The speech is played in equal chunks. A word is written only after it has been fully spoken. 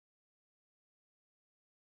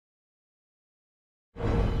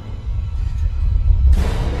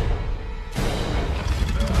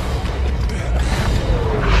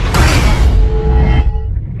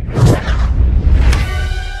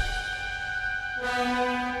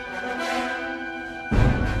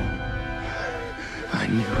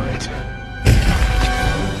knew it.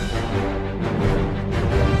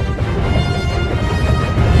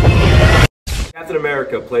 Captain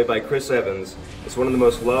America, played by Chris Evans, is one of the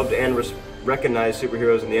most loved and recognized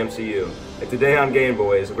superheroes in the MCU. And today on Game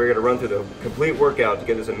Boys, we're going to run through the complete workout to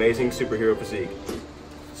get this amazing superhero physique.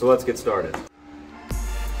 So let's get started.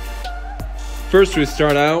 First, we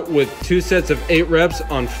start out with 2 sets of 8 reps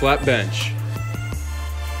on flat bench.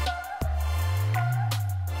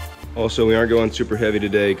 Also, we aren't going super heavy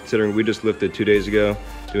today, considering we just lifted 2 days ago,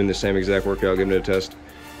 doing the same exact workout, giving it a test.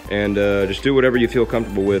 And just do whatever you feel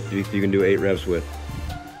comfortable with, you can do 8 reps with.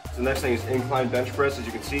 So the next thing is incline bench press, as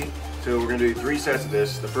you can see. So we're gonna do 3 sets of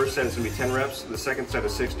this. The first set is gonna be 10 reps, the second set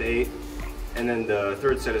is 6 to 8, and then the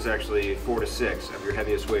third set is actually 4 to 6 of your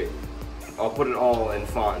heaviest weight. I'll put it all in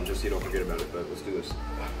font just so you don't forget about it, but let's do this.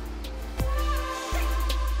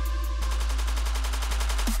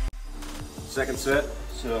 Second set,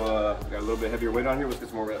 so got a little bit heavier weight on here, let's get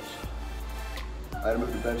some more reps. I had to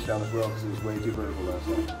move the bench down as well because it was way too vertical last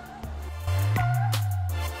time.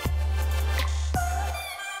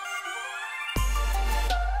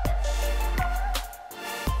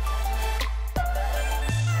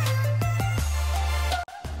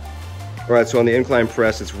 Alright, so on the incline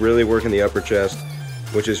press, it's really working the upper chest,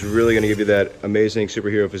 which is really going to give you that amazing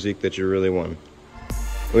superhero physique that you really want.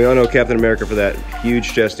 We all know Captain America for that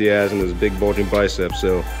huge chest he has and those big bulging biceps,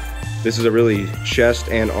 so this is a really chest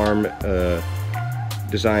and arm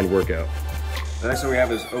designed workout. The next one we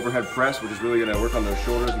have is overhead press, which is really going to work on those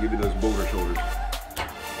shoulders and give you those boulder shoulders.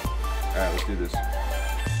 Alright, let's do this.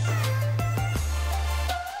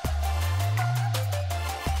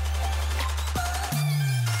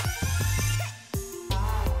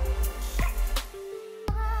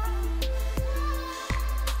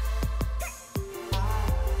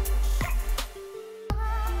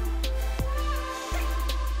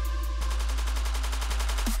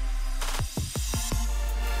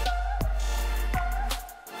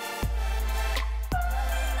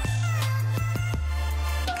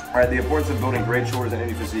 Alright, the importance of building great shoulders in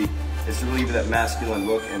any physique is to really give you that masculine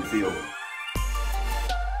look and feel.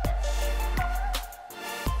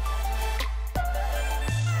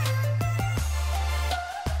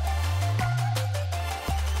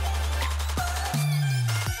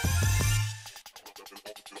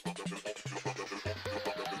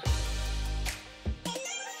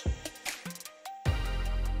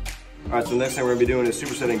 Alright, so the next thing we're going to be doing is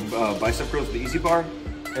supersetting bicep curls with the easy bar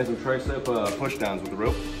and some tricep push downs with the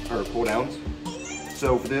rope, or pull downs.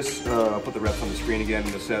 So for this, I'll put the reps on the screen again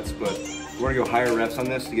in the sets, but we're going to go higher reps on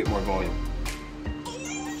this to get more volume.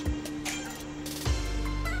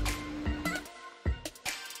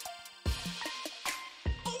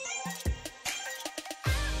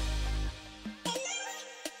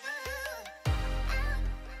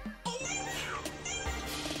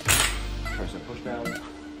 Tricep push downs,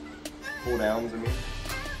 pull downs, I mean.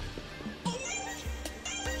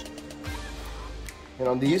 And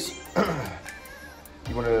on these,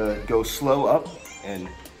 you want to go slow up and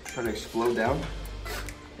try to explode down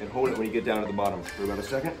and hold it when you get down to the bottom for about a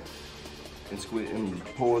second and squeeze and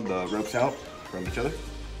pull the ropes out from each other.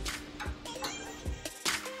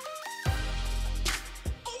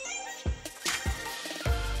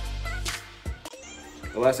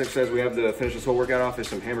 The last exercise we have to finish this whole workout off is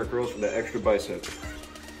some hammer curls for that extra bicep.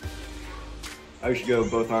 I usually go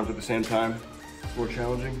both arms at the same time. It's more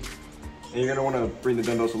challenging. And you're going to want to bring the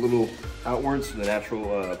dumbbells a little outwards to the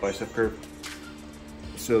natural bicep curve.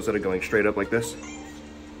 So instead of going straight up like this,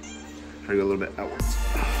 try to go a little bit outwards.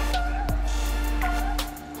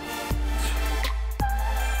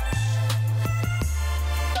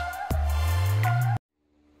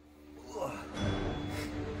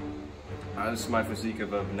 This is my physique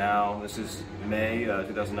of now. This is May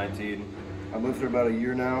 2019. I've lived for about a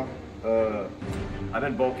year now. I've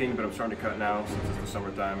been bulking, but I'm starting to cut now since it's the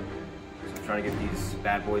summertime. So I'm trying to get these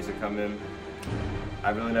bad boys to come in.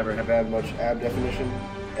 I really never have had much ab definition,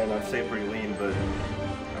 and I've stayed pretty lean, but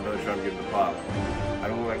I'm really trying to give it a pop. I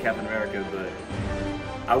don't look like Captain America, but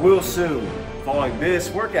I will soon, following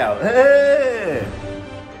this workout. Hey!